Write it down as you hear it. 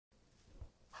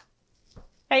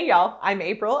Hey y'all, I'm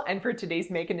April, and for today's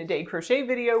Making a Day crochet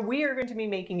video, we are going to be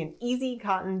making an easy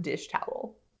cotton dish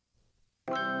towel.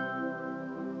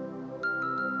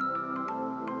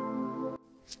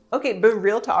 Okay, but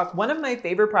real talk, one of my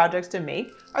favorite projects to make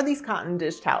are these cotton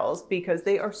dish towels because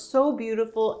they are so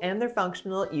beautiful and they're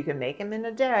functional. You can make them in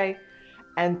a day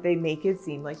and they make it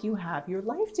seem like you have your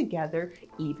life together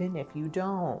even if you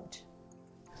don't.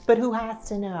 But who has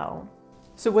to know?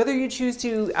 So whether you choose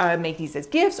to make these as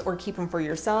gifts or keep them for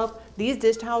yourself, these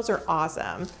dish towels are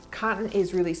awesome. Cotton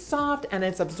is really soft and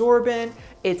it's absorbent.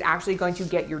 It's actually going to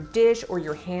get your dish or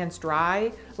your hands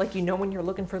dry. Like, you know, when you're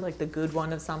looking for like the good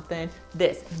one of something,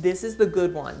 this is the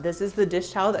good one. This is the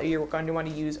dish towel that you're going to want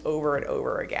to use over and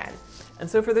over again. And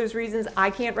so for those reasons,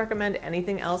 I can't recommend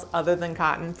anything else other than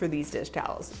cotton for these dish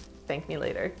towels. Thank me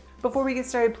later. Before we get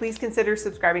started, please consider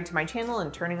subscribing to my channel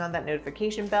and turning on that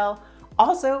notification bell.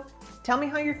 Also, tell me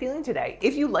how you're feeling today.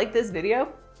 If you like this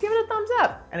video, give it a thumbs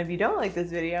up. And if you don't like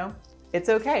this video, it's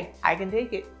okay. I can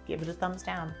take it. Give it a thumbs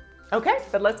down. Okay,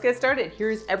 but let's get started.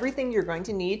 Here's everything you're going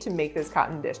to need to make this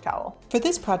cotton dish towel. For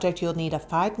this project, you'll need a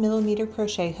 5mm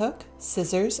crochet hook,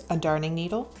 scissors, a darning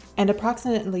needle, and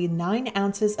approximately 9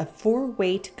 ounces of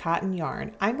 4-weight cotton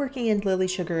yarn. I'm working in Lily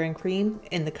Sugar and Cream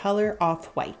in the color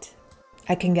Off-White.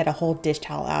 I can get a whole dish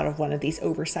towel out of one of these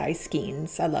oversized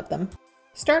skeins. I love them.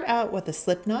 Start out with a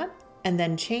slip knot and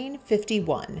then chain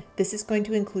 51. This is going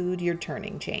to include your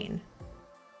turning chain.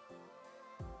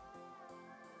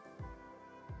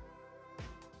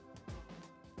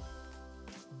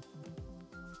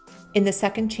 In the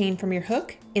second chain from your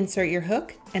hook, insert your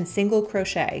hook and single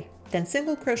crochet, then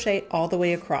single crochet all the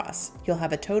way across. You'll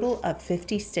have a total of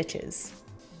 50 stitches.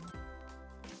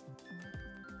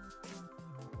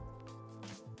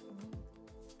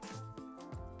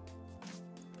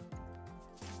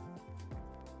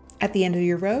 At the end of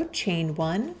your row, chain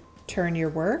 1, turn your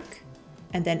work,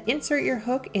 and then insert your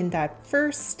hook in that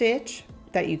first stitch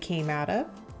that you came out of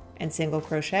and single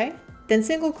crochet, then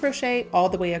single crochet all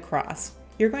the way across.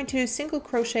 You're going to single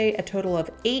crochet a total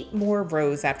of 8 more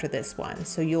rows after this one,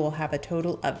 so you will have a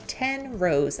total of 10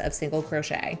 rows of single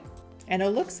crochet. And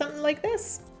it'll look something like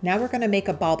this. Now we're going to make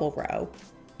a bobble row.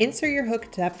 Insert your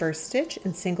hook to that first stitch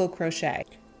and single crochet.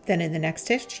 Then in the next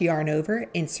stitch, yarn over,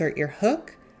 insert your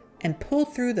hook, and pull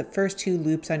through the first 2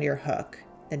 loops on your hook.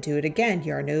 Then do it again,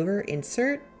 yarn over,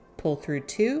 insert, pull through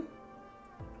 2,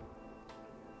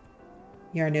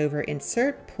 yarn over,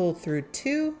 insert, pull through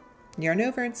 2, yarn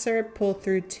over, insert, pull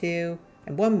through 2,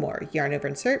 and one more, yarn over,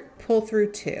 insert, pull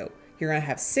through 2. You're going to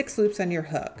have 6 loops on your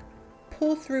hook.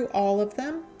 Pull through all of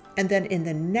them, and then in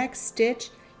the next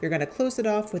stitch, you're going to close it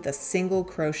off with a single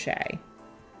crochet.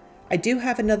 I do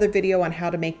have another video on how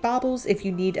to make bobbles if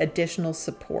you need additional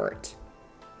support.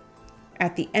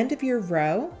 At the end of your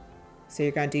row, so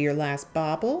you're going to do your last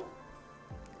bobble,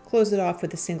 close it off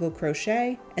with a single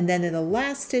crochet, and then in the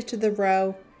last stitch of the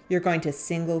row, you're going to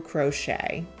single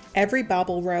crochet. Every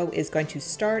bobble row is going to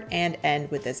start and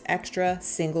end with this extra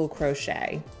single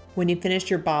crochet. When you finish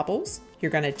your bobbles,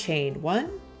 you're going to chain 1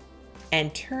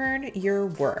 and turn your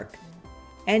work.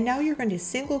 And now you're going to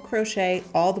single crochet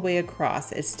all the way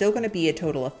across. It's still going to be a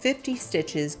total of 50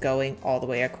 stitches going all the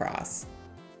way across.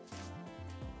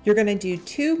 You're going to do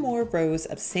 2 more rows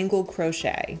of single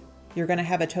crochet. You're going to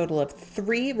have a total of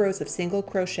 3 rows of single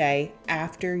crochet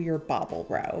after your bobble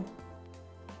row.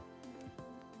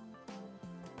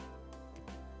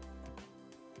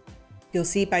 You'll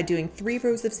see by doing 3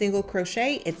 rows of single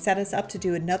crochet, it set us up to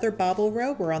do another bobble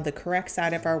row. We're on the correct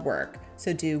side of our work.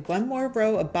 So do 1 more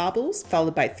row of bobbles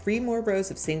followed by 3 more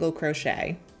rows of single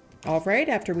crochet. All right,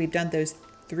 after we've done those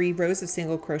 3 rows of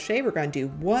single crochet, we're going to do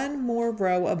 1 more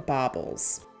row of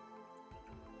bobbles.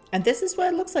 And this is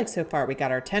what it looks like so far. We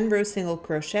got our 10 row single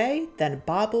crochet, then a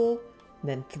bobble,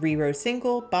 then 3 row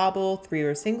single, bobble, 3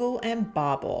 row single, and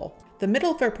bobble. The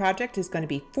middle of our project is going to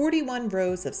be 41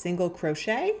 rows of single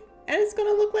crochet, and it's going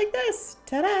to look like this.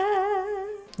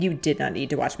 Ta-da! You did not need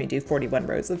to watch me do 41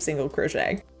 rows of single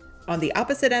crochet. On the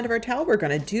opposite end of our towel, we're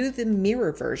going to do the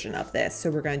mirror version of this.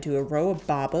 So we're going to do a row of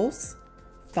bobbles,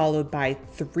 followed by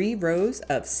 3 rows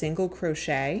of single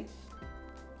crochet,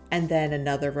 and then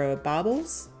another row of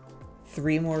bobbles,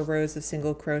 3 more rows of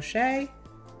single crochet,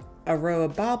 a row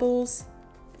of bobbles,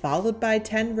 followed by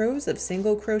 10 rows of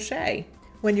single crochet.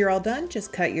 When you're all done,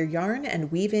 just cut your yarn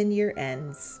and weave in your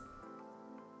ends.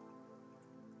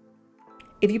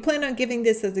 If you plan on giving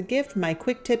this as a gift, my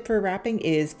quick tip for wrapping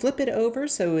is flip it over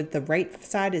so the right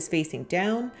side is facing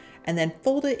down, and then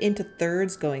fold it into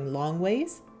thirds going long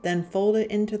ways, then fold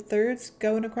it into thirds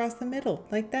going across the middle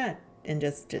like that, and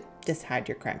just hide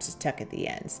your cramps, just tuck at the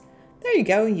ends. There you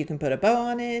go, you can put a bow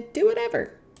on it, do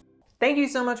whatever. Thank you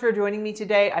so much for joining me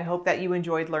today. I hope that you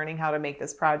enjoyed learning how to make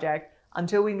this project.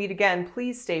 Until we meet again,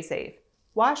 please stay safe,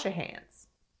 wash your hands,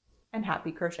 and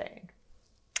happy crocheting.